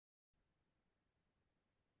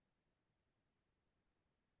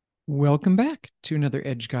Welcome back to another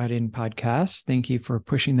Edge Got In podcast. Thank you for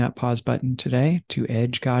pushing that pause button today to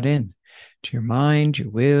Edge Got In, to your mind, your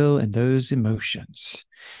will, and those emotions.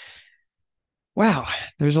 Wow,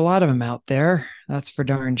 there's a lot of them out there. That's for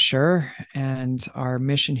darn sure. And our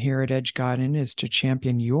mission here at Edge Got In is to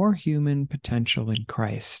champion your human potential in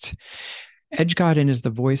Christ. Edge Got In is the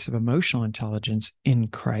voice of emotional intelligence in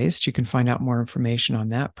Christ. You can find out more information on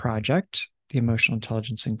that project, the Emotional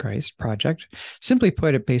Intelligence in Christ project. Simply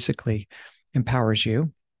put, it basically empowers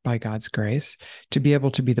you by God's grace to be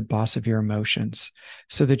able to be the boss of your emotions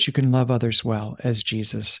so that you can love others well as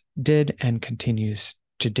Jesus did and continues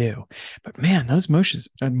to do. But man, those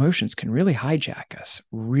emotions can really hijack us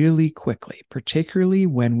really quickly, particularly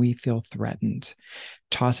when we feel threatened.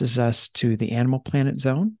 Tosses us to the animal planet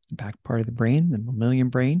zone, the back part of the brain, the mammalian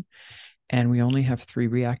brain, and we only have 3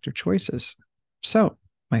 reactive choices. So,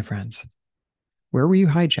 my friends, where were you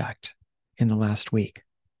hijacked in the last week?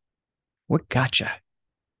 What got you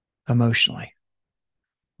emotionally?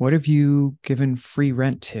 What have you given free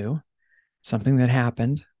rent to? Something that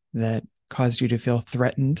happened that caused you to feel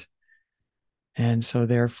threatened. And so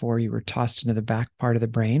therefore you were tossed into the back part of the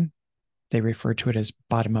brain. They refer to it as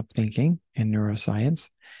bottom-up thinking in neuroscience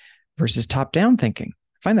versus top-down thinking.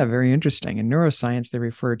 I find that very interesting. In neuroscience, they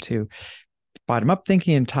refer to bottom-up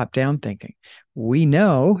thinking and top-down thinking. We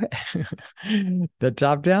know that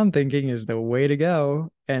top-down thinking is the way to go.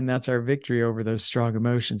 And that's our victory over those strong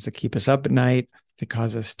emotions that keep us up at night, that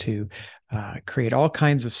cause us to create all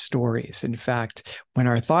kinds of stories. In fact, when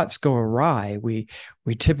our thoughts go awry, we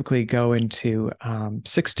typically go into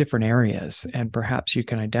 6 different areas, and perhaps you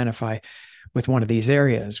can identify with one of these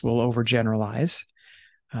areas. We'll overgeneralize.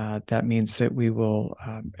 That means that we will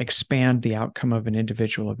expand the outcome of an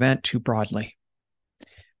individual event too broadly.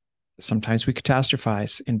 Sometimes we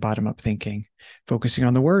catastrophize in bottom-up thinking, focusing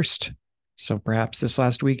on the worst. So perhaps this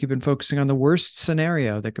last week, you've been focusing on the worst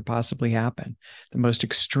scenario that could possibly happen, the most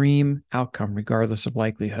extreme outcome, regardless of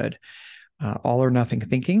likelihood. All or nothing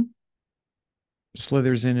thinking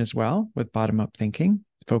slithers in as well with bottom-up thinking,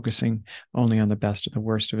 focusing only on the best or the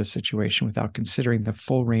worst of a situation without considering the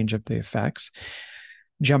full range of the effects.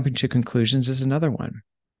 Jumping to conclusions is another one.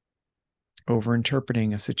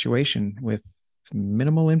 Overinterpreting a situation with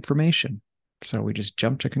minimal information. So we just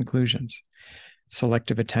jump to conclusions.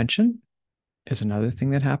 Selective attention is another thing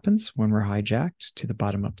that happens when we're hijacked to the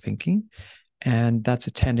bottom-up thinking. And that's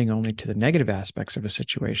attending only to the negative aspects of a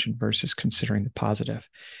situation versus considering the positive.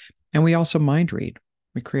 And we also mind read.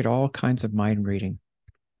 We create all kinds of mind reading.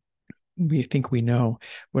 We think we know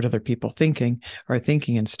what other people are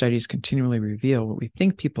thinking, and studies continually reveal what we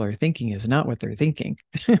think people are thinking is not what they're thinking.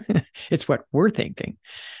 It's what we're thinking.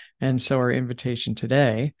 And so our invitation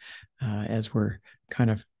today, as we're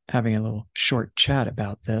kind of having a little short chat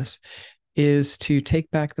about this, is to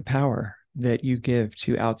take back the power that you give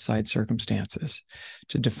to outside circumstances,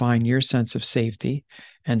 to define your sense of safety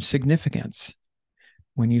and significance.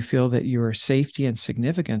 When you feel that your safety and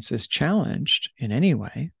significance is challenged in any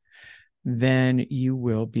way, then you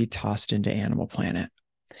will be tossed into Animal Planet.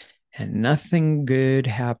 And nothing good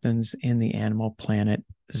happens in the Animal Planet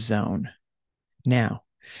zone. Now,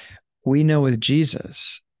 we know with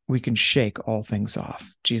Jesus, we can shake all things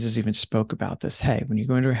off. Jesus even spoke about this. Hey, when you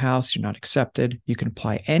go into a house, you're not accepted. You can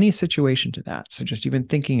apply any situation to that. So just even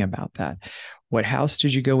thinking about that. What house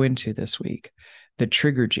did you go into this week that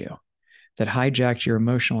triggered you, that hijacked your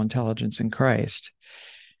emotional intelligence in Christ?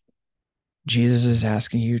 Jesus is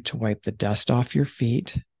asking you to wipe the dust off your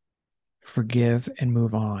feet, forgive, and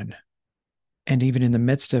move on. And even in the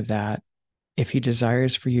midst of that, if he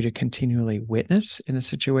desires for you to continually witness in a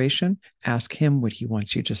situation, ask him what he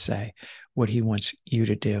wants you to say, what he wants you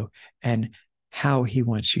to do, and how he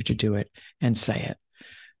wants you to do it, and say it.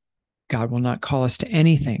 God will not call us to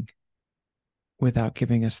anything without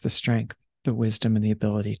giving us the strength, the wisdom, and the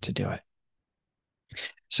ability to do it.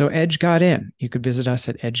 So Edge Got In. You could visit us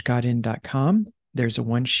at edgegotin.com. There's a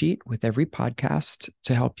one sheet with every podcast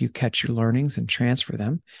to help you catch your learnings and transfer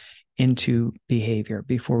them into behavior.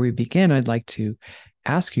 Before we begin, I'd like to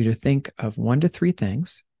ask you to think of 1 to 3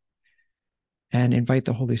 things and invite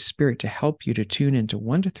the Holy Spirit to help you to tune into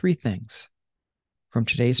 1 to 3 things from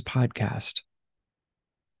today's podcast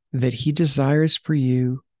that he desires for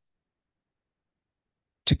you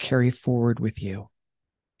to carry forward with you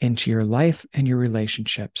into your life and your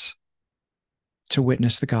relationships, to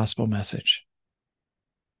witness the gospel message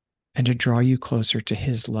and to draw you closer to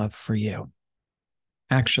his love for you.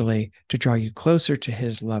 Actually, to draw you closer to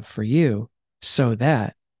his love for you so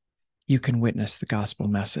that you can witness the gospel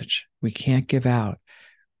message. We can't give out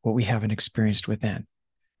what we haven't experienced within.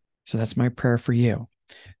 So that's my prayer for you.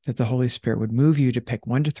 that the Holy Spirit would move you to pick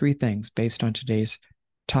 1 to 3 things based on today's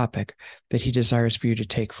topic that he desires for you to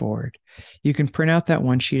take forward. You can print out that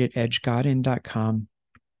one sheet at edgegodin.com.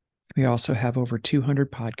 We also have over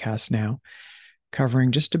 200 podcasts now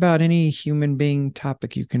covering just about any human being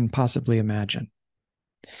topic you can possibly imagine.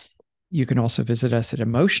 You can also visit us at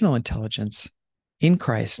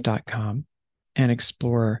emotionalintelligenceinchrist.com and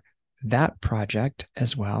explore that project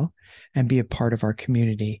as well and be a part of our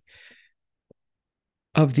community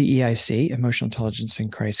of the EIC, Emotional Intelligence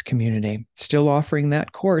in Christ community. Still offering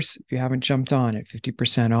that course if you haven't jumped on at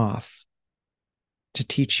 50% off to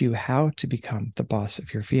teach you how to become the boss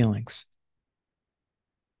of your feelings.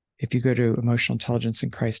 If you go to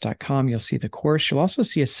emotionalintelligenceinchrist.com, you'll see the course. You'll also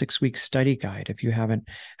see a 6-week study guide if you haven't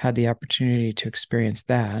had the opportunity to experience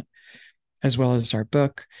that, as well as our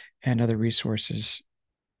book and other resources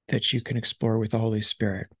that you can explore with the Holy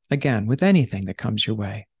Spirit. Again, with anything that comes your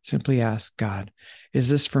way, simply ask God, is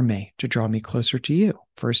this for me to draw me closer to you,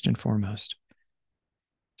 first and foremost?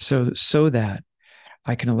 So that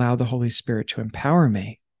I can allow the Holy Spirit to empower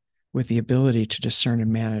me with the ability to discern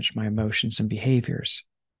and manage my emotions and behaviors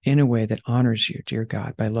in a way that honors you, dear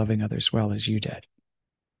God, by loving others well as you did.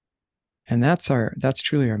 And that's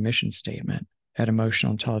truly our mission statement at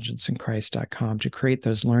emotionalintelligenceinchrist.com, to create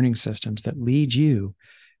those learning systems that lead you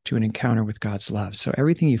to an encounter with God's love. So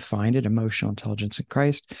everything you find at Emotional Intelligence in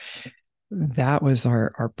Christ, that was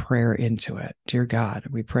our prayer into it. Dear God,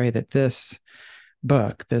 we pray that this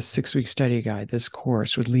book, this 6-week study guide, this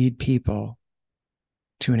course would lead people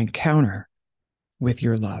to an encounter with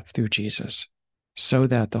your love through Jesus, so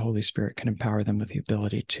that the Holy Spirit can empower them with the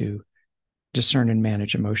ability to discern and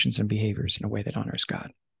manage emotions and behaviors in a way that honors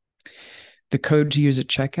God. The code to use at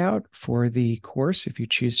checkout for the course, if you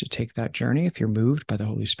choose to take that journey, if you're moved by the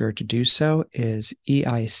Holy Spirit to do so, is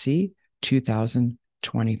EIC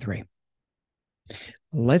 2023.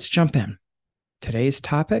 Let's jump in. Today's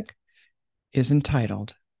topic is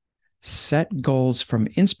entitled, Set Goals from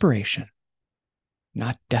Inspiration,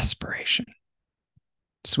 Not Desperation.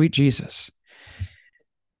 Sweet Jesus,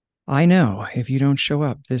 I know if you don't show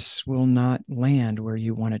up, this will not land where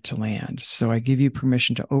you want it to land. So I give you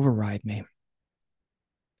permission to override me.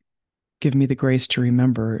 Give me the grace to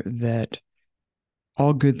remember that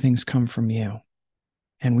all good things come from you.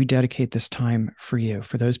 And we dedicate this time for you.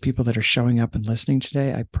 For those people that are showing up and listening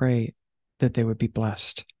today, I pray that they would be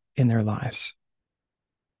blessed in their lives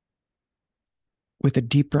with a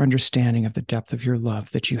deeper understanding of the depth of your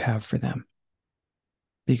love that you have for them.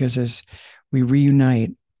 Because as we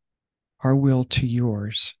reunite our will to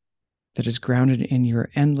yours that is grounded in your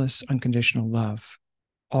endless, unconditional love,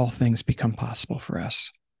 all things become possible for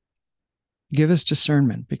us. Give us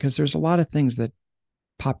discernment, because there's a lot of things that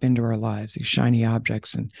pop into our lives, these shiny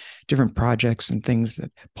objects and different projects and things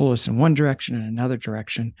that pull us in one direction and another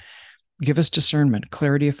direction. Give us discernment,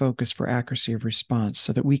 clarity of focus for accuracy of response,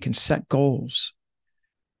 so that we can set goals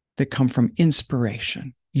that come from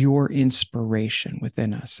inspiration, your inspiration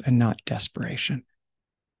within us, and not desperation.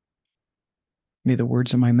 May the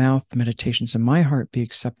words of my mouth, the meditations of my heart be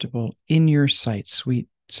acceptable in your sight, sweet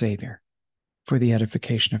Savior, for the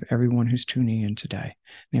edification of everyone who's tuning in today.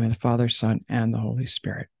 In the name of the Father, Son, and the Holy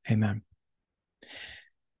Spirit. Amen.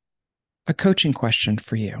 A coaching question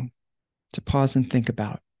for you to pause and think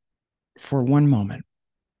about for one moment.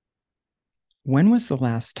 When was the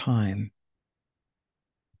last time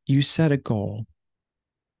you set a goal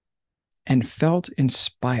and felt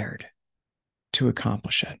inspired to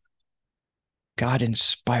accomplish it? God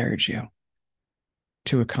inspired you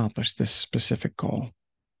to accomplish this specific goal.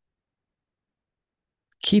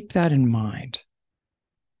 Keep that in mind.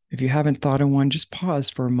 If you haven't thought of one, just pause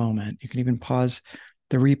for a moment. You can even pause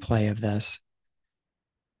the replay of this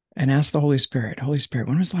and ask the Holy Spirit, Holy Spirit,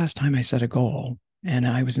 when was the last time I set a goal and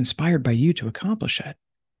I was inspired by you to accomplish it?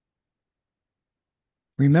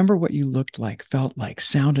 Remember what you looked like, felt like,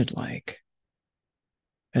 sounded like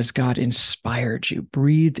as God inspired you,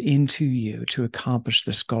 breathed into you to accomplish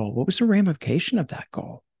this goal. What was the ramification of that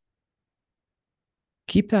goal?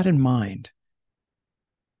 Keep that in mind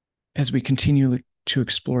as we continue to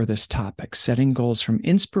explore this topic, setting goals from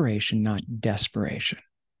inspiration, not desperation.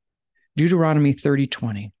 Deuteronomy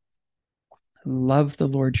 30:20. Love the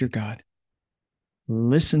Lord your God.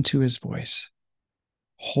 Listen to his voice.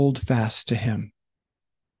 Hold fast to him,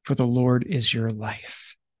 for the Lord is your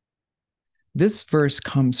life. This verse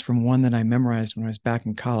comes from one that I memorized when I was back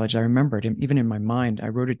in college. I remember it even in my mind. I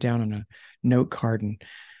wrote it down on a note card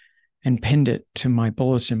and pinned it to my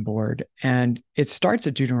bulletin board. And it starts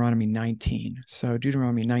at Deuteronomy 19. So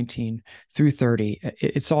Deuteronomy 19 through 30,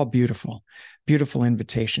 it's all beautiful, beautiful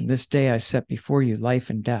invitation. This day I set before you life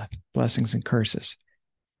and death, blessings and curses.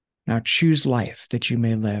 Now choose life that you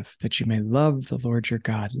may live, that you may love the Lord your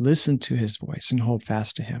God, listen to his voice and hold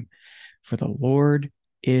fast to him. For the Lord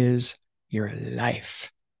is your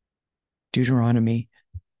life. Deuteronomy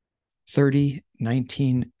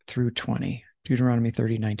 30:19 through 20. Deuteronomy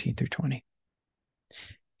 30:19 through 20.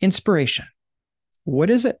 Inspiration. What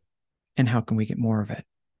is it and how can we get more of it?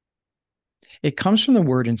 It comes from the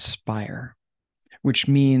word inspire, which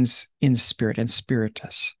means in spirit and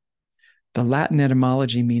spiritus. The Latin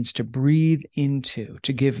etymology means to breathe into,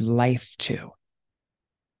 to give life to.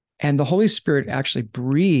 And the Holy Spirit actually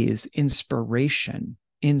breathes inspiration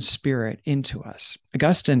in spirit into us.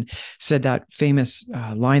 Augustine said that famous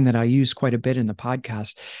line that I use quite a bit in the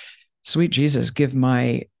podcast, sweet Jesus, give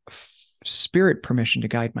my spirit permission to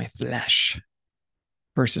guide my flesh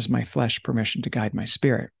versus my flesh permission to guide my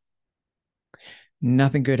spirit.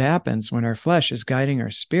 Nothing good happens when our flesh is guiding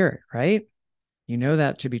our spirit, right? You know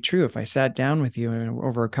that to be true. If I sat down with you and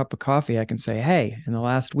over a cup of coffee, I can say, hey, in the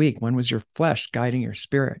last week, when was your flesh guiding your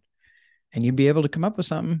spirit? And you'd be able to come up with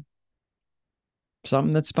something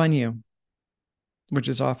that spun you, which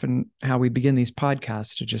is often how we begin these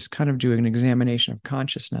podcasts, to just kind of do an examination of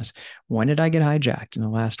consciousness. When did I get hijacked in the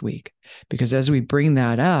last week? Because as we bring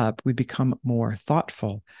that up, we become more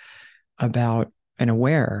thoughtful about and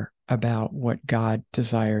aware about what God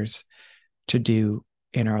desires to do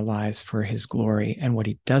in our lives for his glory and what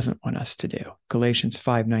he doesn't want us to do. Galatians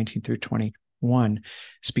 5:19 through 21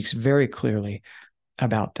 speaks very clearly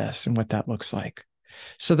about this and what that looks like.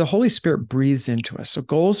 So the Holy Spirit breathes into us. So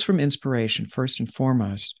goals from inspiration, first and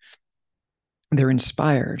foremost, they're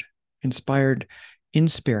inspired in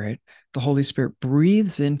spirit. The Holy Spirit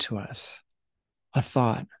breathes into us a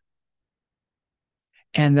thought.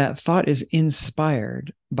 And that thought is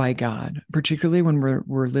inspired by God, particularly when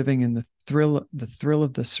we're living in the thrill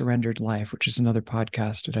of the surrendered life, which is another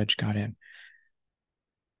podcast at Edge Got In.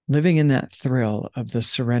 Living in that thrill of the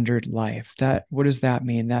surrendered life. What does that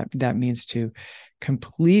mean? That means to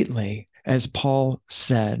completely, as Paul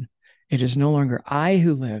said, it is no longer I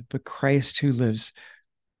who live, but Christ who lives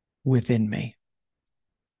within me.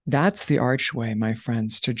 That's the archway, my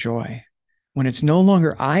friends, to joy. When it's no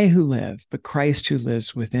longer I who live, but Christ who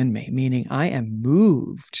lives within me, meaning I am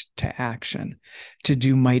moved to action to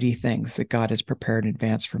do mighty things that God has prepared in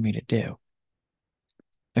advance for me to do.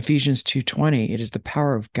 Ephesians 2:20, it is the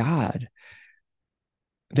power of God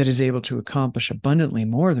that is able to accomplish abundantly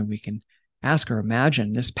more than we can ask or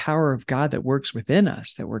imagine. This power of God that works within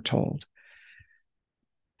us, that we're told.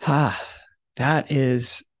 That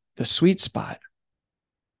is the sweet spot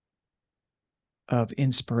of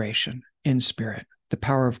inspiration in spirit, the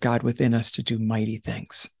power of God within us to do mighty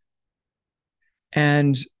things.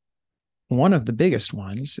 And one of the biggest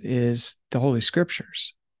ones is the Holy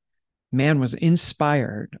Scriptures. Man was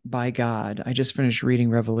inspired by God. I just finished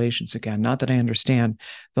reading Revelations again. Not that I understand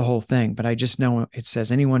the whole thing, but I just know it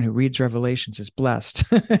says anyone who reads Revelations is blessed.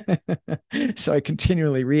 So I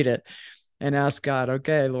continually read it and ask God,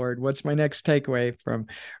 okay, Lord, what's my next takeaway from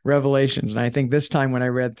Revelations? And I think this time when I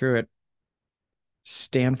read through it,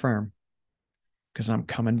 stand firm, because I'm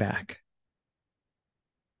coming back,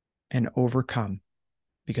 and overcome,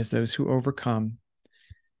 because those who overcome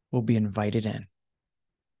will be invited in.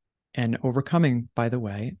 And overcoming, by the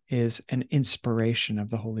way, is an inspiration of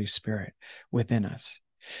the Holy Spirit within us.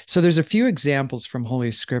 So there's a few examples from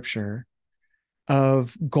Holy Scripture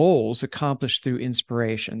of goals accomplished through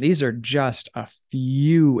inspiration. These are just a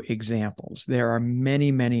few examples. There are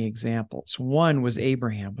many, many examples. One was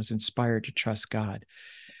Abraham was inspired to trust God.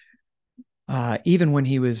 Even when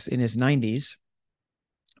he was in his 90s,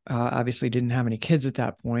 obviously didn't have any kids at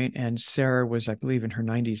that point, and Sarah was, I believe, in her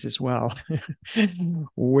 90s as well,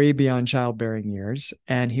 way beyond childbearing years,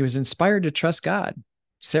 and he was inspired to trust God.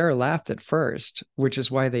 Sarah laughed at first, which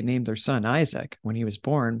is why they named their son Isaac when he was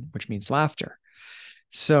born, which means laughter.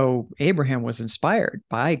 So Abraham was inspired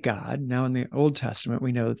by God. Now in the Old Testament,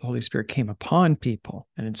 we know that the Holy Spirit came upon people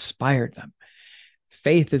and inspired them.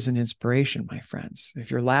 Faith is an inspiration, my friends.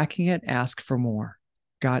 If you're lacking it, ask for more.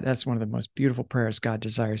 God, that's one of the most beautiful prayers God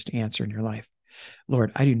desires to answer in your life.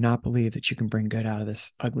 Lord, I do not believe that you can bring good out of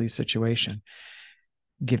this ugly situation.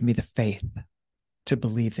 Give me the faith to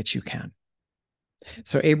believe that you can.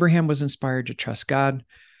 So Abraham was inspired to trust God.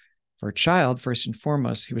 For a child, first and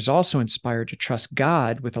foremost, he was also inspired to trust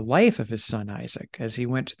God with the life of his son Isaac. As he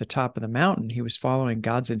went to the top of the mountain, he was following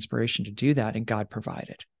God's inspiration to do that, and God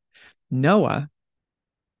provided. Noah,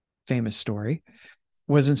 famous story,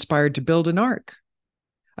 was inspired to build an ark.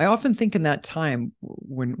 I often think in that time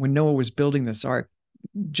when Noah was building this ark,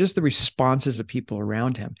 just the responses of people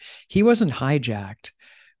around him, he wasn't hijacked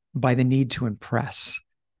by the need to impress.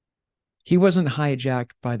 He wasn't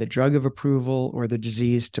hijacked by the drug of approval or the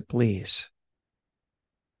disease to please.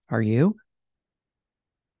 Are you?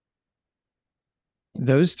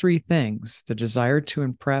 Those three things, the desire to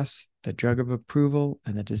impress, the drug of approval,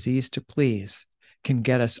 and the disease to please, can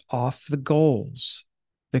get us off the goals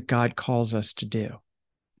that God calls us to do.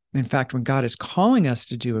 In fact, when God is calling us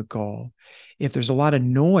to do a goal, if there's a lot of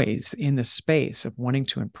noise in the space of wanting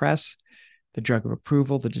to impress, the drug of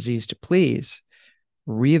approval, the disease to please,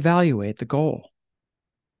 reevaluate the goal.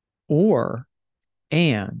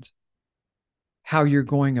 And how you're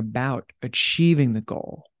going about achieving the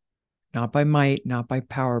goal, not by might, not by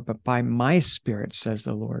power, but by my spirit, says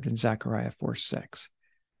the Lord in Zechariah 4:6.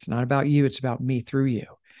 It's not about you, it's about me through you.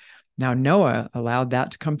 Now, Noah allowed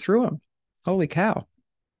that to come through him. Holy cow.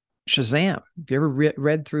 Shazam. If you ever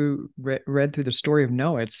read through the story of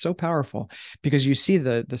Noah, it's so powerful because you see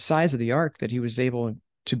the size of the ark that he was able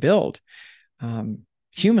to build.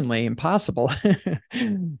 Humanly impossible.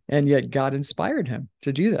 And yet God inspired him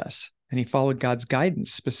to do this. And he followed God's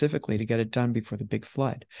guidance specifically to get it done before the big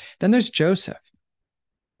flood. Then there's Joseph.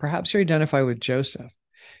 Perhaps you identify with Joseph.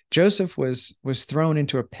 Joseph was thrown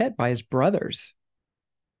into a pit by his brothers.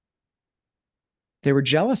 They were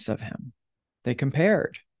jealous of him. They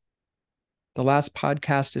compared. The last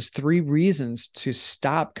podcast is 3 reasons to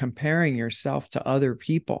stop comparing yourself to other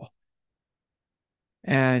people.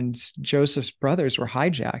 And Joseph's brothers were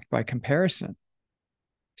hijacked by comparison.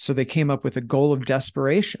 So they came up with a goal of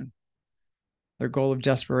desperation. Their goal of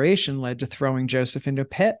desperation led to throwing Joseph into a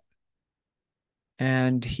pit.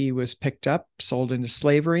 And he was picked up, sold into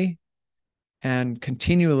slavery, and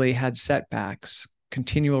continually had setbacks,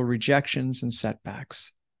 continual rejections and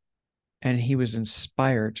setbacks. And he was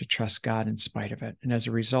inspired to trust God in spite of it. And as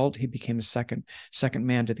a result, he became a second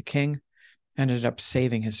man to the king, ended up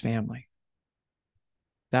saving his family.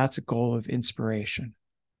 That's a goal of inspiration.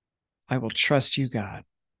 I will trust you, God,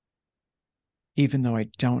 even though I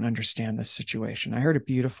don't understand this situation. I heard a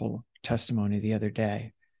beautiful testimony the other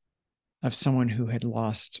day of someone who had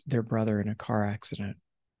lost their brother in a car accident.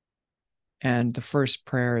 And the first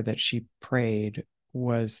prayer that she prayed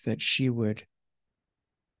was that she would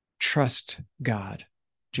trust God.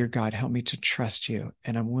 Dear God, help me to trust you,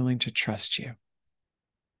 and I'm willing to trust you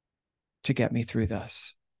to get me through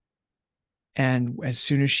this. And as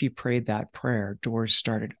soon as she prayed that prayer, doors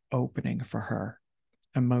started opening for her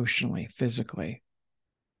emotionally, physically,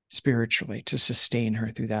 spiritually, to sustain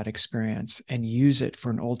her through that experience and use it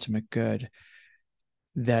for an ultimate good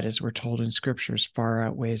that, as we're told in scriptures, far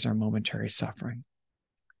outweighs our momentary suffering.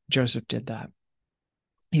 Joseph did that.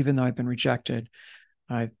 Even though I've been rejected,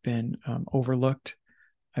 I've been overlooked,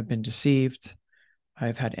 I've been deceived,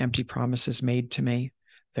 I've had empty promises made to me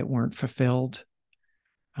that weren't fulfilled.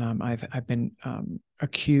 I've been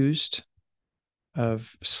accused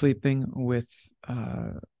of sleeping with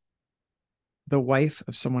the wife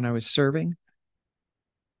of someone I was serving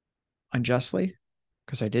unjustly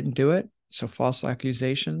because I didn't do it. So false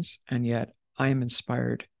accusations. And yet I am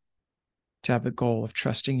inspired to have the goal of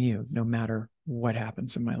trusting you no matter what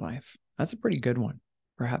happens in my life. That's a pretty good one.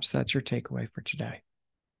 Perhaps that's your takeaway for today.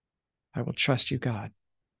 I will trust you, God,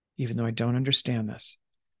 even though I don't understand this,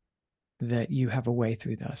 that you have a way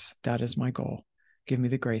through this. That is my goal. Give me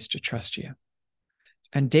the grace to trust you.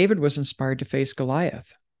 And David was inspired to face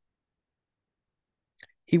Goliath.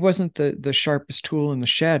 He wasn't the sharpest tool in the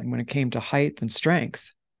shed when it came to height and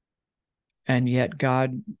strength. And yet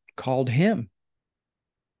God called him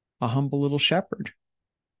a humble little shepherd.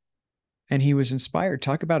 And he was inspired.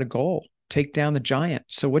 Talk about a goal. Take down the giant.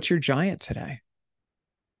 So what's your giant today?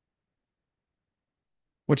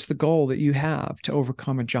 What's the goal that you have to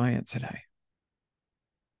overcome a giant today?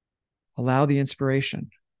 Allow the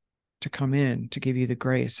inspiration to come in to give you the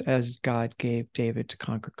grace as God gave David to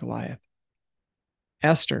conquer Goliath.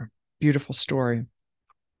 Esther, beautiful story.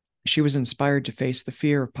 She was inspired to face the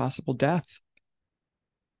fear of possible death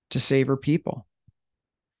to save her people.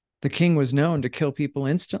 The king was known to kill people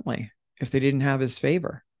instantly if they didn't have his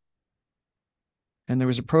favor. And there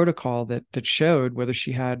was a protocol that showed whether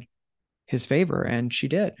she had his favor, and she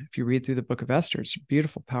did. If you read through the book of Esther, it's a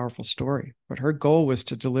beautiful, powerful story. But her goal was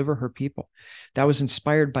to deliver her people. That was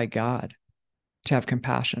inspired by God to have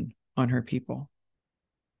compassion on her people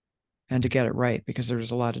and to get it right, because there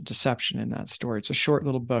was a lot of deception in that story. It's a short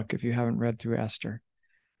little book if you haven't read through Esther.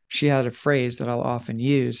 She had a phrase that I'll often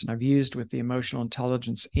use, and I've used with the Emotional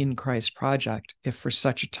Intelligence in Christ project, if for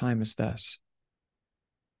such a time as this.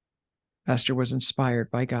 Esther was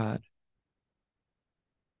inspired by God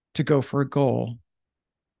to go for a goal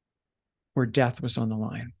where death was on the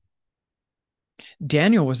line.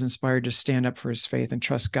 Daniel was inspired to stand up for his faith and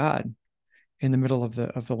trust God in the middle of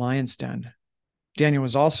the lion's den. Daniel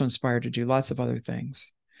was also inspired to do lots of other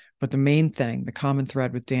things. But the main thing, the common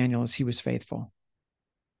thread with Daniel, is he was faithful.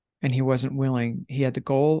 And he wasn't willing. He had the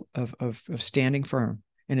goal of standing firm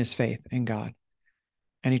in his faith in God.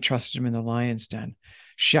 And he trusted him in the lion's den.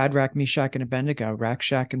 Shadrach, Meshach, and Abednego,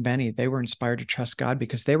 Rakshak and Benny, they were inspired to trust God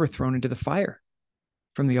because they were thrown into the fire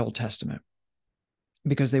from the Old Testament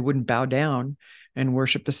because they wouldn't bow down and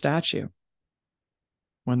worship the statue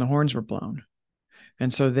when the horns were blown.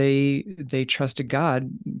 And so they trusted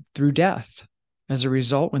God through death. As a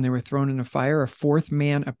result, when they were thrown in a fire, a fourth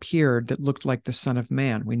man appeared that looked like the Son of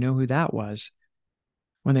Man. We know who that was.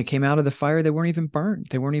 When they came out of the fire, they weren't even burned.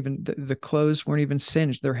 They weren't even, the clothes weren't even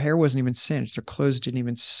singed. Their hair wasn't even singed. Their clothes didn't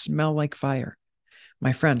even smell like fire.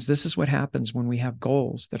 My friends, this is what happens when we have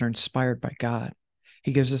goals that are inspired by God.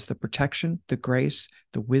 He gives us the protection, the grace,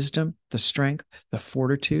 the wisdom, the strength, the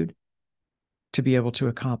fortitude to be able to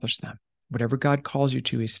accomplish them. Whatever God calls you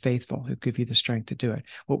to, he's faithful. He'll give you the strength to do it.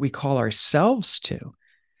 What we call ourselves to,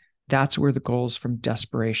 that's where the goals from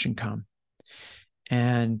desperation come.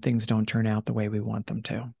 And things don't turn out the way we want them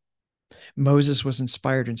to. Moses was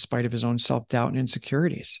inspired in spite of his own self-doubt and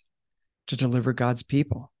insecurities to deliver God's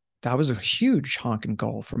people. That was a huge honking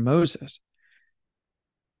goal for Moses.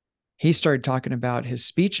 He started talking about his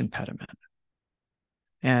speech impediment.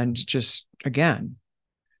 And just, again,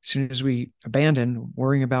 as soon as we abandon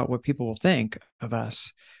worrying about what people will think of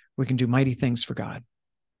us, we can do mighty things for God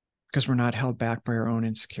because we're not held back by our own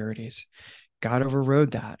insecurities. God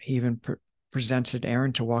overrode that. He even presented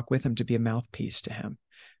Aaron to walk with him to be a mouthpiece to him.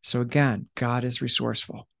 So again, God is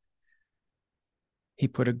resourceful. He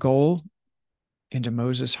put a goal into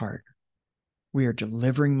Moses' heart. We are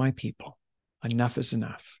delivering my people. Enough is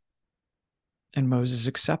enough. And Moses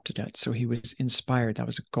accepted it. So he was inspired. That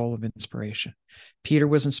was a goal of inspiration. Peter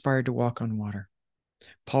was inspired to walk on water.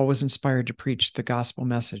 Paul was inspired to preach the gospel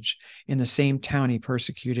message in the same town he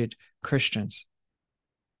persecuted Christians.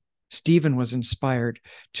 Stephen was inspired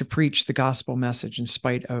to preach the gospel message in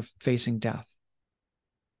spite of facing death.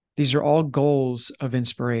 These are all goals of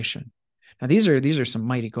inspiration. Now, these are some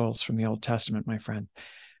mighty goals from the Old Testament,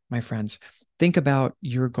 my friends. Think about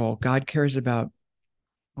your goal. God cares about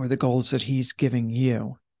or the goals that he's giving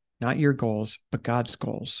you, not your goals, but God's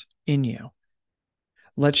goals in you.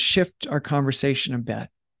 Let's shift our conversation a bit.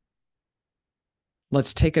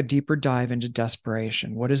 Let's take a deeper dive into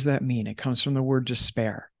desperation. What does that mean? It comes from the word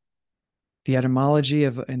despair. The etymology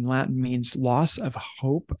in Latin means loss of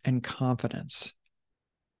hope and confidence.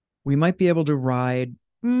 We might be able to ride,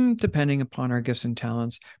 depending upon our gifts and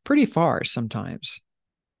talents, pretty far sometimes,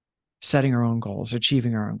 setting our own goals,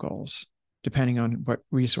 achieving our own goals, depending on what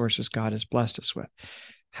resources God has blessed us with.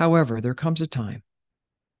 However, there comes a time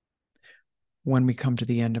when we come to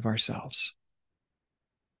the end of ourselves.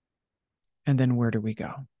 And then where do we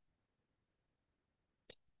go?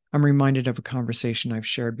 I'm reminded of a conversation I've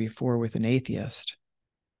shared before with an atheist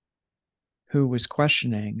who was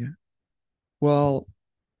questioning, well,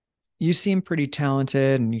 you seem pretty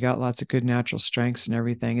talented and you got lots of good natural strengths and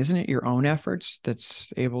everything. Isn't it your own efforts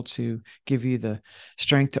that's able to give you the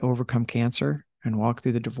strength to overcome cancer and walk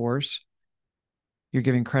through the divorce? You're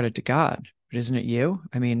giving credit to God, but isn't it you?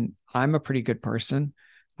 I mean, I'm a pretty good person.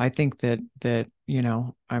 I think that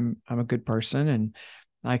I'm a good person and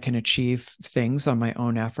I can achieve things on my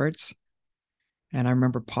own efforts. And I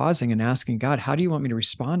remember pausing and asking God, how do you want me to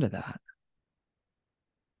respond to that?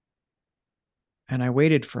 And I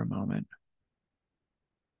waited for a moment.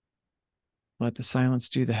 Let the silence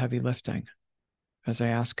do the heavy lifting as I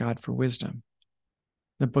asked God for wisdom.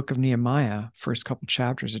 The book of Nehemiah, first couple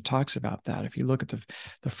chapters, it talks about that. If you look at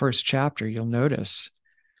the first chapter, you'll notice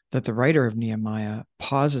that the writer of Nehemiah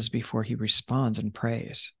pauses before he responds and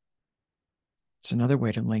prays. It's another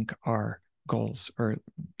way to link our goals or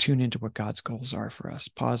tune into what God's goals are for us.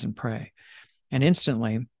 Pause and pray. And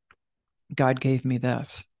instantly, God gave me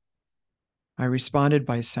this. I responded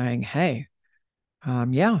by saying, hey,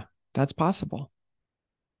 yeah, that's possible.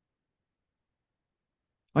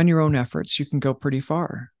 On your own efforts, you can go pretty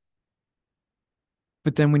far.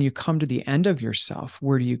 But then when you come to the end of yourself,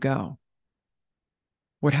 where do you go?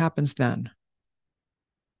 What happens then?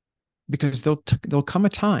 Because there'll come a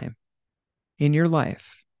time in your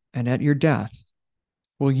life and at your death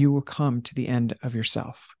where you will come to the end of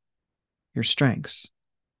yourself, your strengths,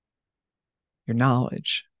 your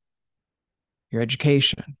knowledge, your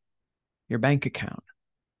education, your bank account.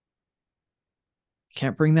 You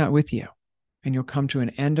can't bring that with you. And you'll come to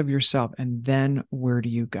an end of yourself. And then where do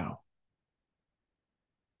you go?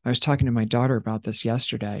 I was talking to my daughter about this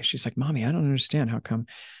yesterday. She's like, Mommy, I don't understand how come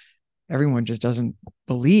Everyone just doesn't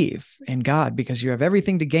believe in God because you have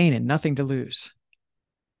everything to gain and nothing to lose.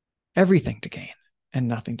 Everything to gain and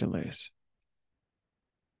nothing to lose.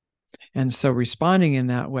 And so responding in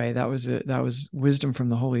that way, that was wisdom from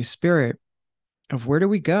the Holy Spirit of where do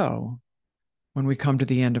we go when we come to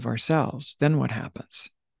the end of ourselves? Then what happens?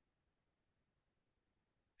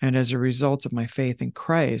 And as a result of my faith in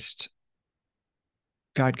Christ,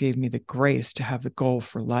 God gave me the grace to have the goal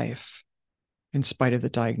for life in spite of the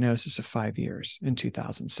diagnosis of 5 years in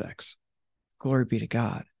 2006. Glory be to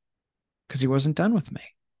God, because he wasn't done with me.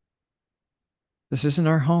 This isn't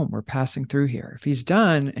our home. We're passing through here. If he's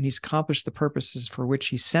done and he's accomplished the purposes for which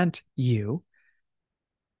he sent you,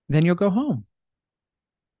 then you'll go home.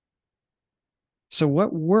 So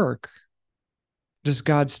what work does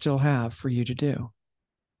God still have for you to do?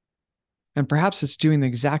 And perhaps it's doing the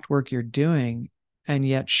exact work you're doing and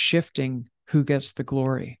yet shifting who gets the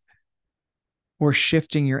glory, or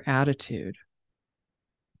shifting your attitude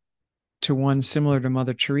to one similar to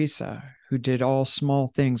Mother Teresa, who did all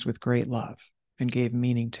small things with great love and gave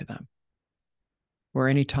meaning to them. Or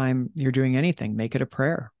anytime you're doing anything, make it a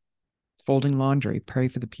prayer. Folding laundry, pray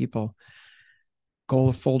for the people. Goal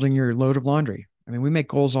of folding your load of laundry. I mean, we make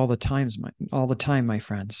goals all the time, my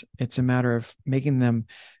friends. It's a matter of making them,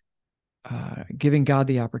 giving God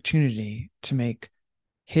the opportunity to make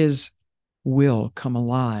his will come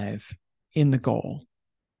alive in the goal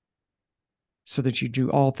so that you do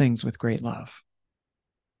all things with great love.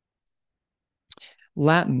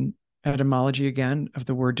 Latin etymology again of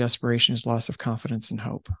the word desperation is loss of confidence and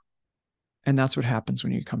hope. And that's what happens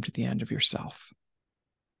when you come to the end of yourself.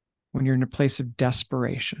 When you're in a place of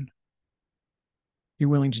desperation, you're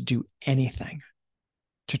willing to do anything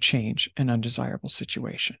to change an undesirable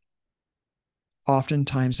situation.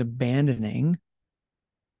 Oftentimes abandoning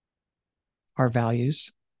our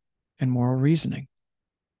values and moral reasoning.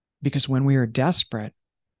 Because when we are desperate,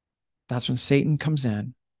 that's when Satan comes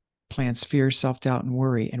in, plants fear, self-doubt, and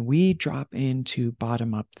worry, and we drop into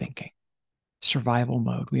bottom-up thinking, survival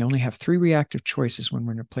mode. We only have 3 reactive choices when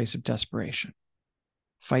we're in a place of desperation: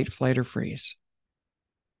 fight, flight, or freeze.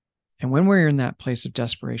 And when we're in that place of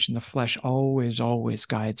desperation, the flesh always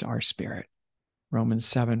guides our spirit. Romans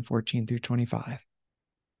 7:14 through 25.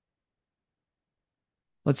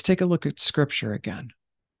 Let's take a look at scripture again.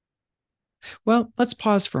 Well, let's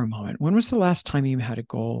pause for a moment. When was the last time you had a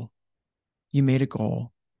goal? You made a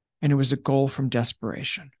goal, and it was a goal from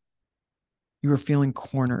desperation. You were feeling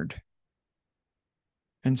cornered.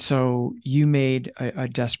 And so you made a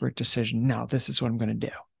desperate decision. Now, this is what I'm going to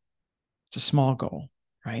do. It's a small goal,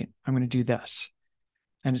 right? I'm going to do this.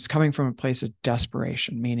 And it's coming from a place of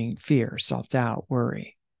desperation, meaning fear, self-doubt,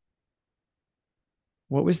 worry.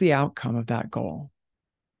 What was the outcome of that goal?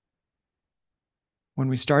 When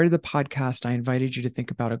we started the podcast, I invited you to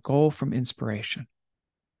think about a goal from inspiration.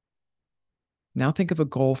 Now think of a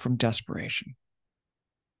goal from desperation.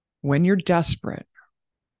 When you're desperate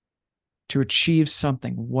to achieve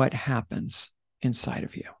something, what happens inside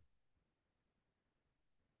of you?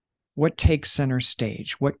 What takes center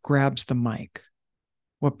stage? What grabs the mic?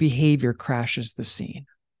 What behavior crashes the scene?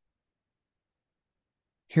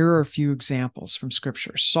 Here are a few examples from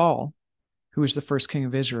scripture. Saul, who was the first king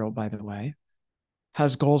of Israel, by the way,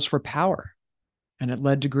 has goals for power, and it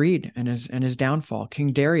led to greed and his downfall.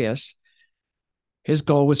 King Darius, his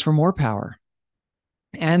goal was for more power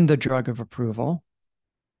and the drug of approval,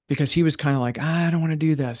 because he was kind of like, I don't want to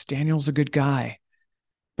do this. Daniel's a good guy.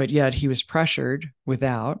 But yet he was pressured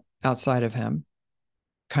outside of him,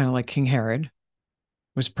 kind of like King Herod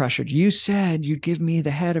was pressured. You said you'd give me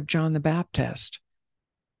the head of John the Baptist.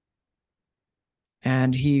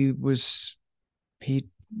 And he was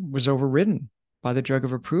overridden by the drug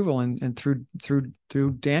of approval and threw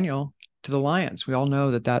Daniel to the lions. We all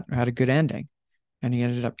know that had a good ending, and he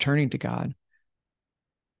ended up turning to God,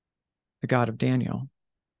 the God of Daniel,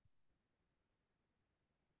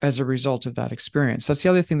 as a result of that experience. That's the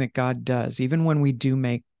other thing that God does, even when we do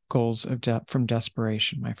make goals from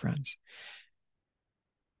desperation, my friends.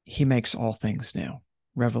 He makes all things new.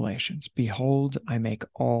 Revelations. Behold, I make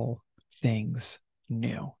all things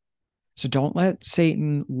new. So don't let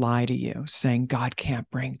Satan lie to you, saying God can't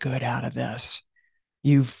bring good out of this.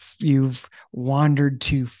 You've wandered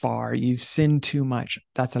too far. You've sinned too much.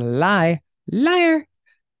 That's a lie. Liar.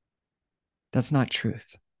 That's not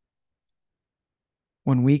truth.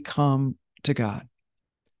 When we come to God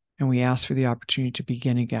and we ask for the opportunity to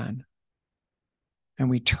begin again, and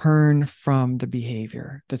we turn from the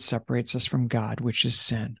behavior that separates us from God, which is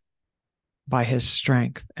sin, by his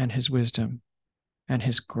strength and his wisdom and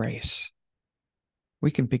his grace, we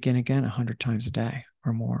can begin again 100 times a day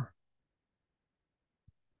or more.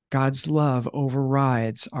 God's love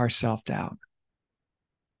overrides our self-doubt.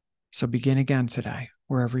 So begin again today,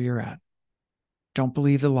 wherever you're at. Don't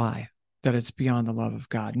believe the lie that it's beyond the love of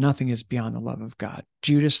God. Nothing is beyond the love of God.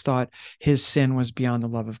 Judas thought his sin was beyond the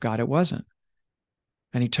love of God. It wasn't.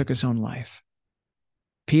 And he took his own life.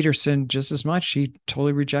 Peter sinned just as much. He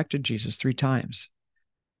totally rejected Jesus 3 times.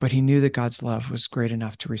 But he knew that God's love was great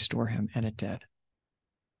enough to restore him, and it did.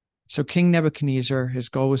 So King Nebuchadnezzar, his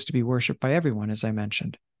goal was to be worshipped by everyone, as I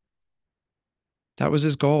mentioned. That was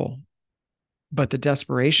his goal. But the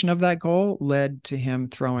desperation of that goal led to him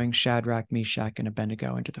throwing Shadrach, Meshach, and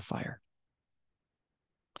Abednego into the fire.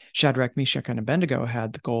 Shadrach, Meshach, and Abednego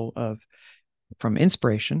had the goal of, from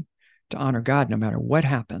inspiration, to honor God no matter what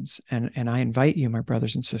happens. And I invite you, my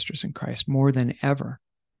brothers and sisters in Christ, more than ever,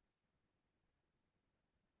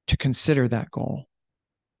 to consider that goal.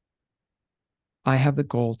 I have the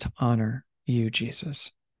goal to honor you,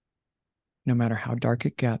 Jesus. No matter how dark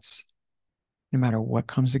it gets, no matter what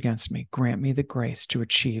comes against me, grant me the grace to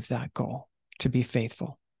achieve that goal, to be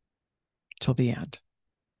faithful till the end.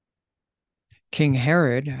 King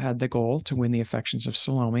Herod had the goal to win the affections of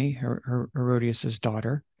Salome, Herodias'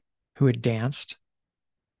 daughter, who had danced.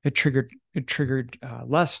 It triggered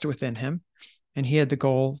lust within him, and he had the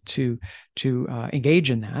goal to engage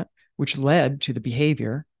in that, which led to the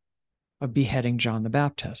behavior of beheading John the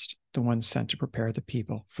Baptist, the one sent to prepare the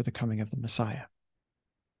people for the coming of the Messiah.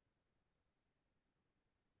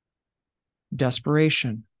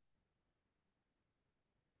 Desperation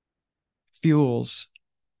fuels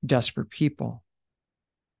desperate people,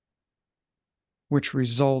 which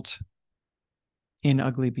result in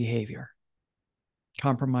ugly behavior,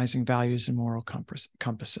 compromising values and moral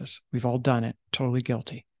compasses. We've all done it, totally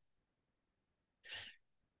guilty.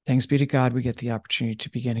 Thanks be to God, we get the opportunity to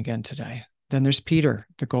begin again today. Then there's Peter,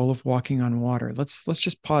 the goal of walking on water. Let's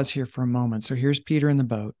just pause here for a moment. So here's Peter in the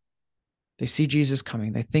boat. They see Jesus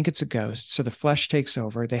coming. They think it's a ghost. So the flesh takes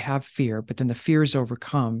over. They have fear, but then the fear is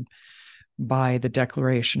overcome by the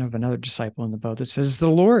declaration of another disciple in the boat that says, "The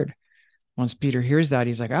Lord." Once Peter hears that,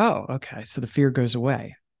 he's like, "Oh, okay." So the fear goes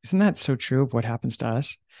away. Isn't that so true of what happens to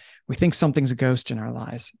us? We think something's a ghost in our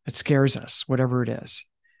lives. It scares us, whatever it is.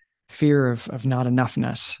 Fear of not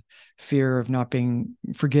enoughness, fear of not being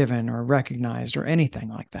forgiven or recognized or anything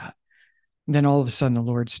like that. And then all of a sudden the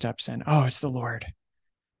Lord steps in. Oh, it's the Lord.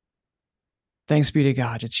 Thanks be to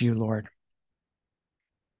God. It's you, Lord.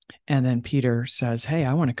 And then Peter says, "Hey,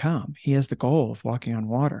 I want to come." He has the goal of walking on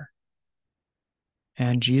water.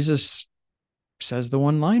 And Jesus says the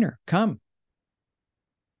one-liner, "Come."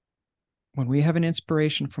 When we have an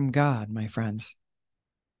inspiration from God, my friends,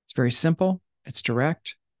 it's very simple. It's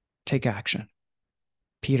direct. Take action.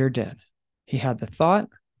 Peter did. He had the thought.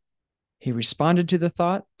 He responded to the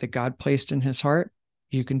thought that God placed in his heart.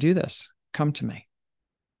 You can do this. Come to me.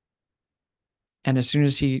 And as soon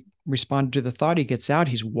as he responded to the thought, he gets out.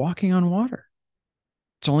 He's walking on water.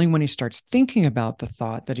 It's only when he starts thinking about the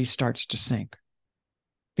thought that he starts to sink.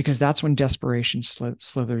 Because that's when desperation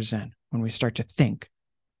slithers in, when we start to think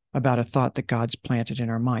about a thought that God's planted in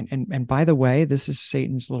our mind. And by the way, this is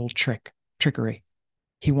Satan's little trickery.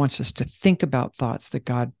 He wants us to think about thoughts that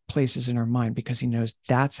God places in our mind because he knows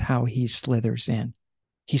that's how he slithers in.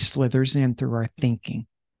 He slithers in through our thinking.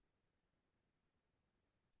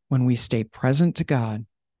 When we stay present to God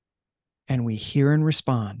and we hear and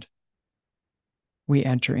respond, we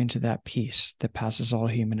enter into that peace that passes all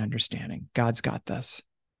human understanding. God's got this.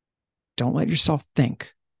 Don't let yourself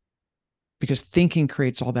think, because thinking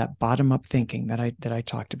creates all that bottom-up thinking that I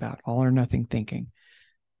talked about, all or nothing thinking,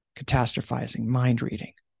 catastrophizing, mind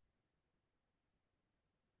reading.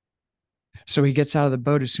 So he gets out of the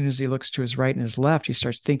boat. As soon as he looks to his right and his left, he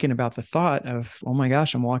starts thinking about the thought of, oh my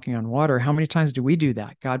gosh, I'm walking on water. How many times do we do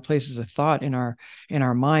that? God places a thought in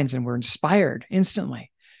our minds and we're inspired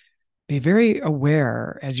instantly. Be very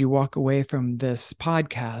aware as you walk away from this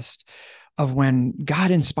podcast of when God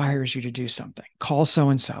inspires you to do something. Call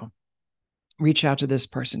so-and-so. Reach out to this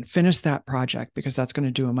person, finish that project because that's going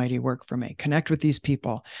to do a mighty work for me. Connect with these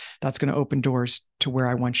people. That's going to open doors to where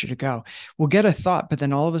I want you to go. We'll get a thought, but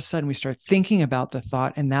then all of a sudden we start thinking about the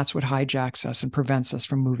thought, and that's what hijacks us and prevents us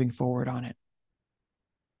from moving forward on it.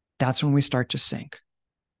 That's when we start to sink.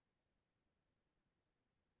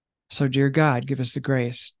 So, dear God, give us the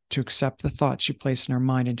grace to accept the thoughts you place in our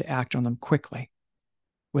mind and to act on them quickly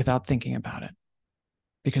without thinking about it,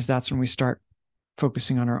 because that's when we start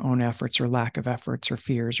focusing on our own efforts or lack of efforts or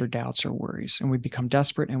fears or doubts or worries, and we become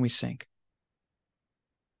desperate and we sink.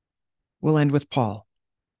 We'll end with Paul.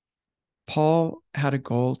 Paul had a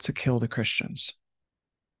goal to kill the Christians.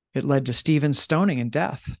 It led to Stephen's stoning and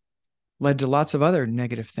death, led to lots of other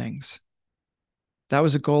negative things. That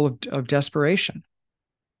was a goal of desperation,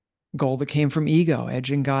 a goal that came from ego,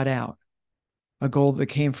 edging God out, a goal that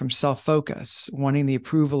came from self-focus, wanting the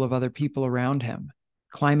approval of other people around him,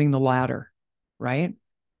 climbing the ladder, right?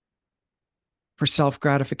 For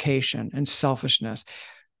self-gratification and selfishness.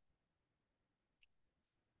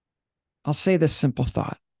 I'll say this simple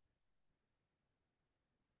thought.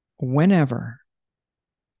 Whenever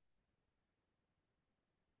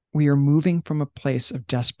we are moving from a place of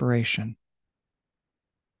desperation,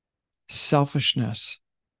 selfishness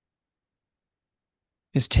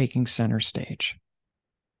is taking center stage.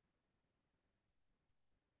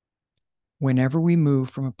 Whenever we move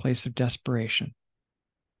from a place of desperation,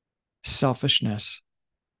 selfishness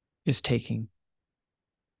is taking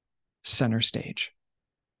center stage.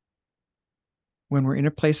 When we're in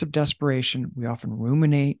a place of desperation, we often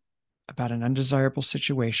ruminate about an undesirable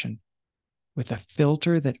situation with a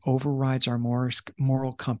filter that overrides our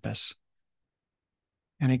moral compass.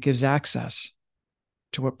 And it gives access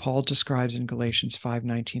to what Paul describes in Galatians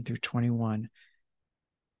 5:19 through 21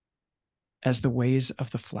 as the ways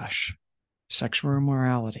of the flesh: sexual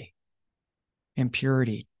immorality,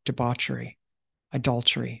 impurity, debauchery,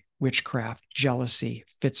 adultery, witchcraft, jealousy,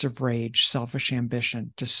 fits of rage, selfish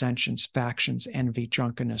ambition, dissensions, factions, envy,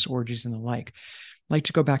 drunkenness, orgies, and the like. I'd like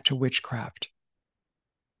to go back to witchcraft.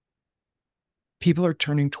 People are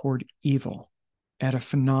turning toward evil at a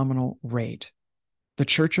phenomenal rate. The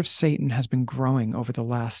Church of Satan has been growing over the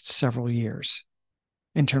last several years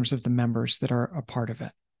in terms of the members that are a part of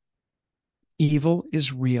it. Evil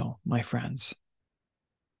is real, my friends.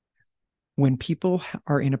 When people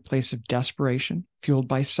are in a place of desperation, fueled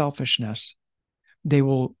by selfishness, they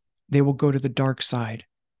will go to the dark side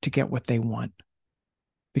to get what they want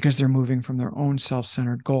because they're moving from their own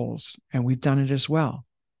self-centered goals. And we've done it as well.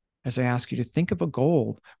 As I ask you to think of a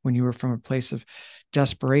goal when you were from a place of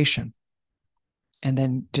desperation and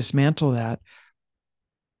then dismantle that.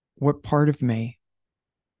 What part of me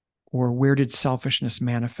or where did selfishness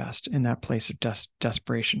manifest in that place of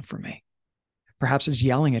desperation for me? Perhaps it's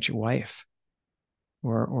yelling at your wife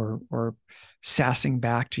or sassing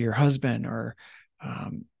back to your husband or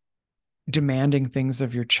demanding things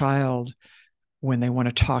of your child when they want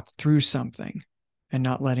to talk through something and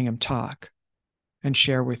not letting them talk and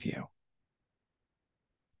share with you.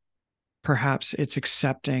 Perhaps it's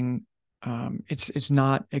accepting, it's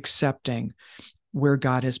not accepting where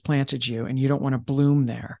God has planted you and you don't want to bloom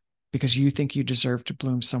there because you think you deserve to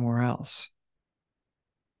bloom somewhere else.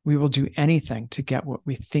 We will do anything to get what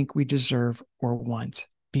we think we deserve or want.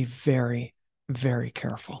 Be very, very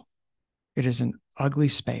careful. It is an ugly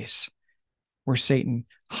space where Satan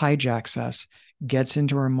hijacks us, gets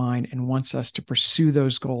into our mind, and wants us to pursue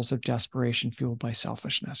those goals of desperation fueled by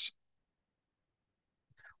selfishness.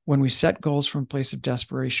 When we set goals from a place of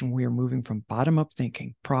desperation, we are moving from bottom-up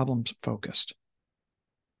thinking, problems focused.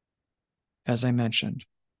 As I mentioned,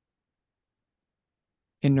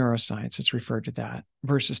 in neuroscience, it's referred to that,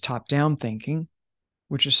 versus top-down thinking,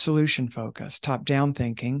 which is solution-focused. Top-down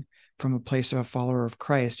thinking from a place of a follower of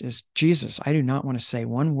Christ is, Jesus, I do not want to say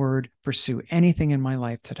one word, pursue anything in my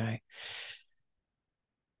life today,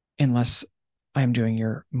 unless I am doing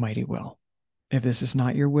your mighty will. If this is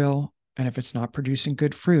not your will, and if it's not producing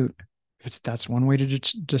good fruit, that's one way to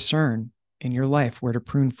discern in your life where to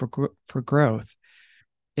prune for growth.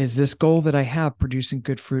 Is this goal that I have producing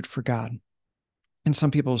good fruit for God? And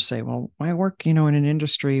some people say, well, I work, in an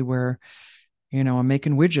industry where, I'm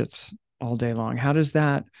making widgets all day long. How does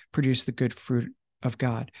that produce the good fruit of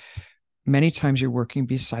God? Many times you're working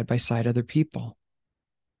side by side other people.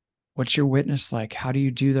 What's your witness like? How do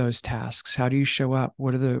you do those tasks? How do you show up?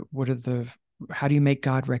 How do you make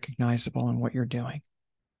God recognizable in what you're doing?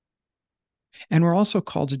 And we're also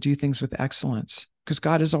called to do things with excellence because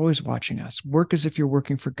God is always watching us. Work as if you're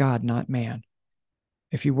working for God, not man.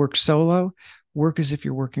 If you work solo, work as if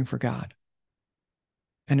you're working for God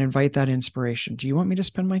and invite that inspiration. Do you want me to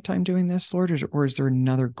spend my time doing this, Lord? Or is there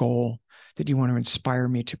another goal that you want to inspire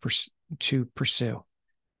me to pursue?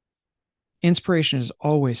 Inspiration is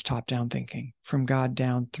always top-down thinking, from God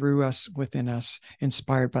down, through us, within us,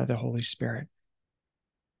 inspired by the Holy Spirit.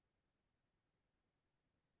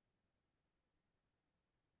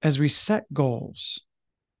 As we set goals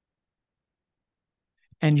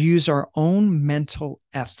and use our own mental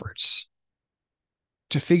efforts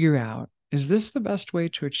to figure out, is this the best way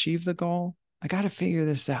to achieve the goal? I got to figure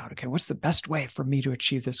this out. Okay, what's the best way for me to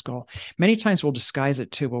achieve this goal? Many times we'll disguise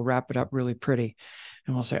it too. We'll wrap it up really pretty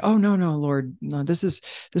and we'll say, oh, no, Lord, no, this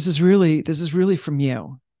is really from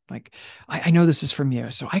you. Like, I know this is from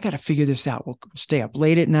you. So I got to figure this out. We'll stay up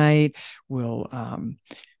late at night. We'll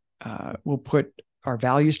put our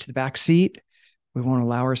values to the back seat. We won't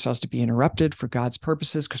allow ourselves to be interrupted for God's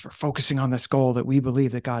purposes because we're focusing on this goal that we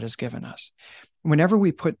believe that God has given us. Whenever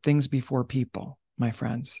we put things before people, my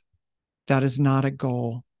friends, that is not a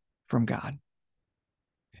goal from God.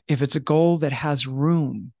 If it's a goal that has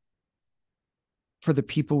room for the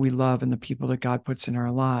people we love and the people that God puts in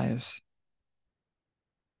our lives,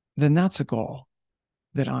 then that's a goal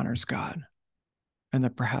that honors God and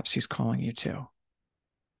that perhaps he's calling you to.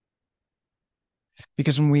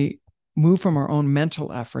 Because when we move from our own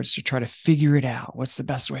mental efforts to try to figure it out, what's the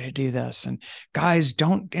best way to do this? And guys,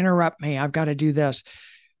 don't interrupt me. I've got to do this.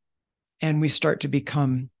 And we start to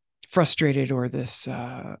become frustrated or this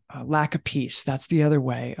lack of peace. That's the other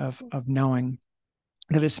way of knowing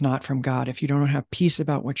that it's not from God. If you don't have peace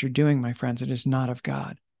about what you're doing, my friends, it is not of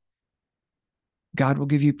God. God will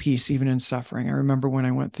give you peace even in suffering. I remember when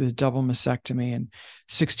I went through the double mastectomy and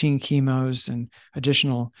 16 chemos and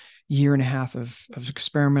additional year and a half of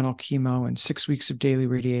experimental chemo and 6 weeks of daily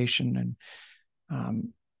radiation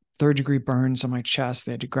and third-degree burns on my chest.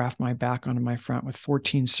 They had to graft my back onto my front with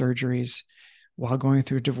 14 surgeries while going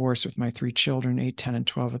through a divorce with my 3 children, 8, 10, and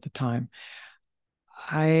 12 at the time.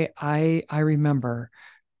 I remember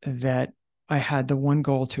that I had the one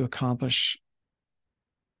goal to accomplish,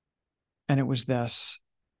 and it was this: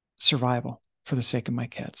 survival for the sake of my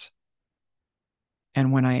kids.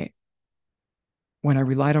 And when I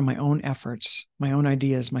relied on my own efforts, my own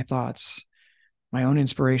ideas, my thoughts, my own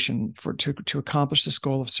inspiration to accomplish this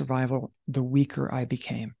goal of survival, the weaker I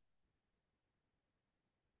became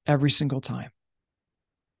every single time.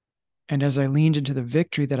 And as I leaned into the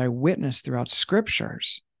victory that I witnessed throughout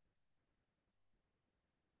scriptures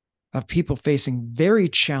of people facing very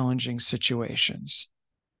challenging situations,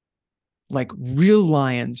 like real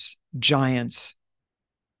lions, giants,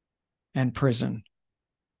 and prison,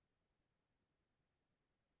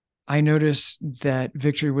 I noticed that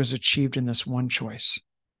victory was achieved in this one choice: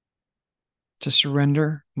 to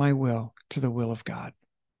surrender my will to the will of God.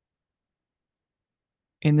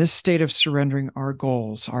 In this state of surrendering our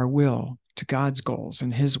goals, our will to God's goals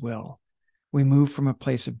and his will, we move from a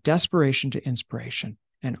place of desperation to inspiration,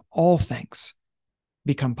 and all things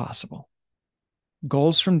become possible.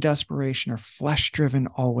 Goals from desperation are flesh-driven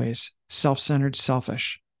always, self-centered,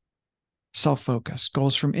 selfish, self-focused.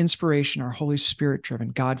 Goals from inspiration are Holy Spirit-driven,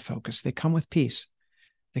 God-focused. They come with peace.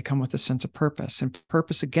 They come with a sense of purpose. And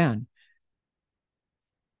purpose, again,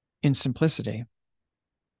 in simplicity,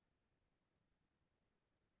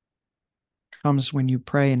 comes when you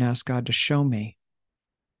pray and ask God to show me,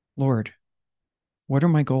 Lord, what are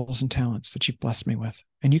my goals and talents that you've blessed me with?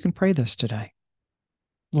 And you can pray this today.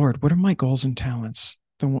 Lord, what are my goals and talents,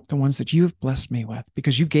 the ones that you have blessed me with,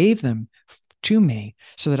 because you gave them to me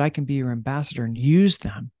so that I can be your ambassador and use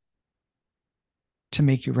them to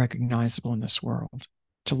make you recognizable in this world,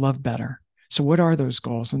 to love better. So what are those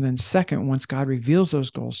goals? And then second, once God reveals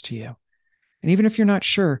those goals to you, and even if you're not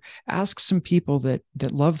sure, ask some people that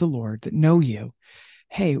love the Lord, that know you,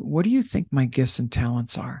 hey, what do you think my gifts and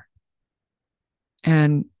talents are?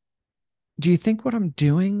 And do you think what I'm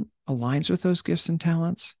doing aligns with those gifts and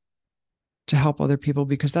talents to help other people?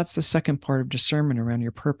 Because that's the second part of discernment around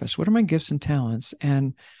your purpose. What are my gifts and talents?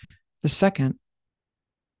 And the second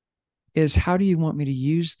is, how do you want me to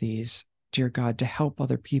use these, dear God, to help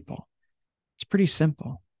other people? It's pretty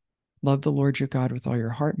simple. Love the Lord your God with all your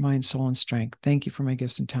heart, mind, soul, and strength. Thank you for my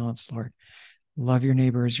gifts and talents, Lord. Love your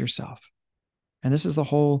neighbor as yourself. And this is the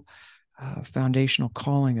whole foundational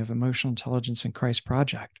calling of Emotional Intelligence in Christ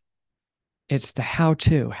Project. It's the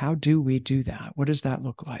how-to. How do we do that? What does that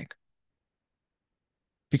look like?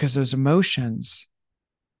 Because those emotions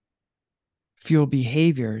fuel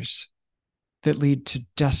behaviors that lead to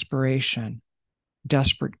desperation,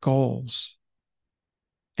 desperate goals,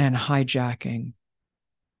 and hijacking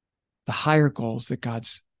the higher goals that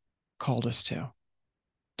God's called us to.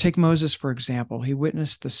 Take Moses, for example. He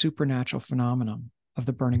witnessed the supernatural phenomenon of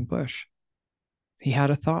the burning bush. He had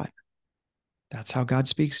a thought. That's how God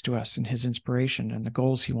speaks to us in his inspiration and the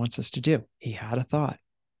goals he wants us to do. He had a thought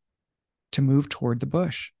to move toward the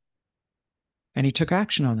bush. And he took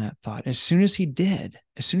action on that thought. As soon as he did,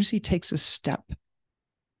 as soon as he takes a step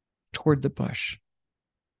toward the bush,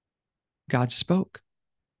 God spoke.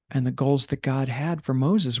 And the goals that God had for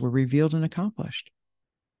Moses were revealed and accomplished.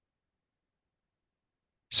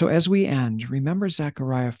 So as we end, remember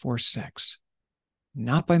Zechariah 4:6.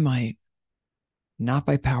 Not by might, not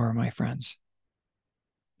by power, my friends,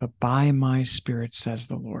 but by my Spirit, says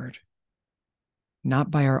the Lord.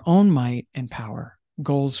 Not by our own might and power,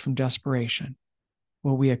 goals from desperation,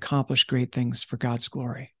 will we accomplish great things for God's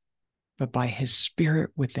glory, but by his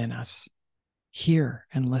Spirit within us. Hear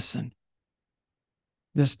and listen.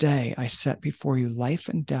 This day I set before you life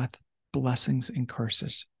and death, blessings and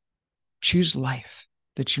curses. Choose life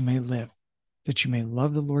that you may live, that you may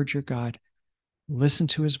love the Lord your God, listen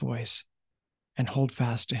to his voice, and hold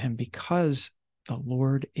fast to him, because the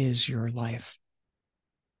Lord is your life.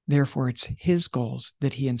 Therefore, it's his goals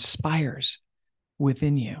that he inspires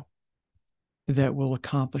within you that will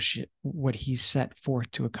accomplish what he set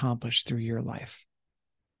forth to accomplish through your life.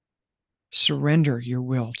 Surrender your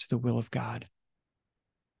will to the will of God.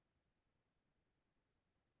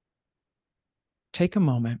 Take a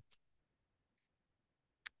moment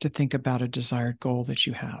to think about a desired goal that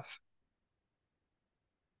you have.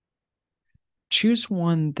 Choose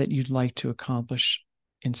one that you'd like to accomplish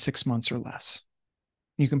in 6 months or less.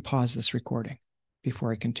 You can pause this recording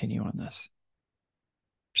before I continue on this.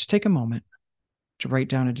 Just take a moment to write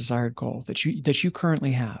down a desired goal that you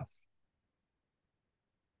currently have,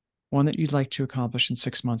 one that you'd like to accomplish in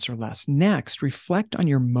 6 months or less. Next, reflect on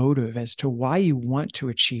your motive as to why you want to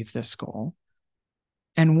achieve this goal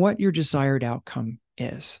and what your desired outcome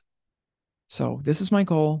is. So this is my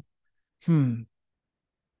goal.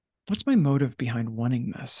 What's my motive behind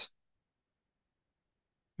wanting this?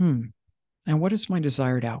 And what is my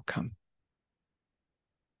desired outcome?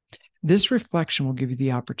 This reflection will give you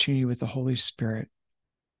the opportunity with the Holy Spirit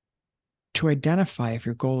to identify if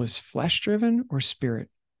your goal is flesh-driven or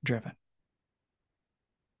spirit-driven.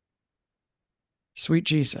 Sweet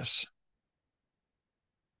Jesus,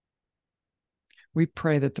 we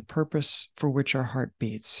pray that the purpose for which our heart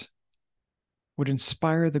beats would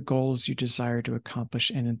inspire the goals you desire to accomplish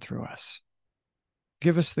in and through us.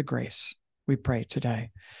 Give us the grace, we pray today,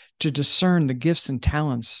 to discern the gifts and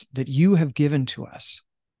talents that you have given to us.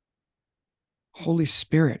 Holy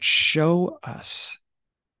Spirit, show us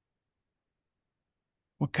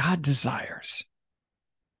what God desires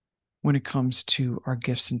when it comes to our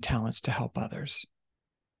gifts and talents to help others.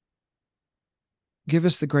 Give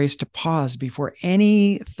us the grace to pause before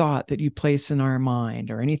any thought that you place in our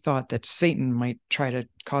mind or any thought that Satan might try to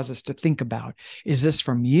cause us to think about. Is this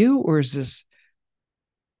from you or is this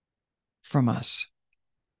from us?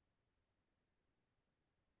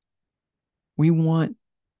 We want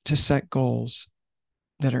to set goals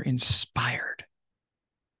that are inspired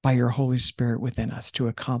by your Holy Spirit within us to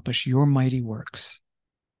accomplish your mighty works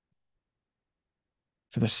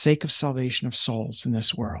for the sake of salvation of souls in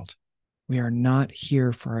this world. We are not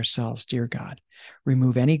here for ourselves, dear God.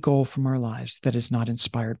 Remove any goal from our lives that is not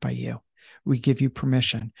inspired by you. We give you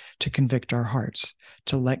permission to convict our hearts,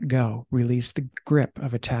 to let go, release the grip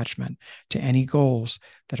of attachment to any goals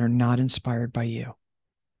that are not inspired by you.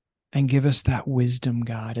 And give us that wisdom,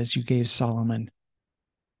 God, as you gave Solomon,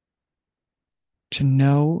 to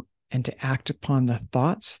know and to act upon the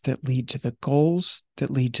thoughts that lead to the goals, that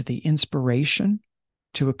lead to the inspiration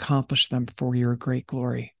to accomplish them for your great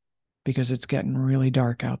glory, because it's getting really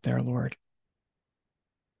dark out there, Lord.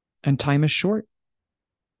 And time is short.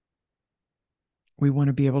 We want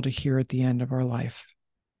to be able to hear at the end of our life,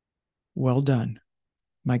 well done,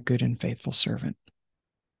 my good and faithful servant.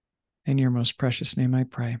 In your most precious name I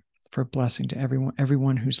pray for a blessing to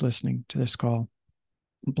everyone who's listening to this call.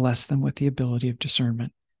 Bless them with the ability of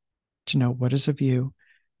discernment to know what is of you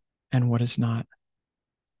and what is not.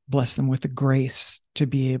 Bless them with the grace to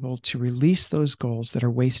be able to release those goals that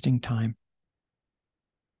are wasting time,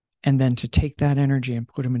 and then to take that energy and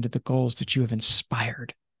put them into the goals that you have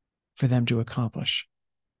inspired for them to accomplish,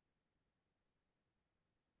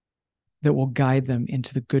 that will guide them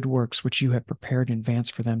into the good works which you have prepared in advance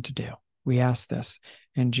for them to do. We ask this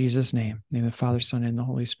in Jesus' name, in the name of the Father, Son, and the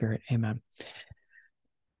Holy Spirit. Amen.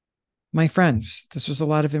 My friends, this was a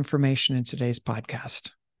lot of information in today's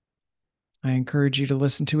podcast. I encourage you to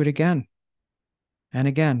listen to it again and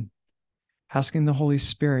again, asking the Holy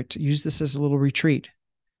Spirit to use this as a little retreat,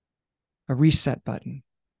 a reset button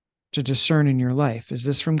to discern in your life. Is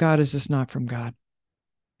this from God? Is this not from God?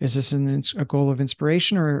 Is this a goal of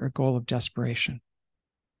inspiration or a goal of desperation?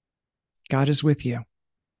 God is with you.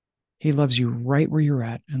 He loves you right where you're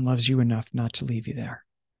at and loves you enough not to leave you there.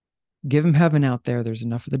 Give him heaven out there. There's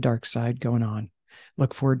enough of the dark side going on.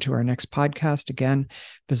 Look forward to our next podcast. Again,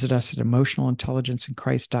 visit us at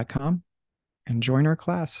emotionalintelligenceinchrist.com and join our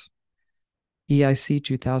class, EIC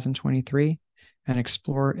 2023, and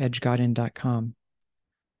explore edgegodin.com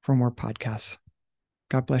for more podcasts.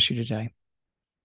 God bless you today.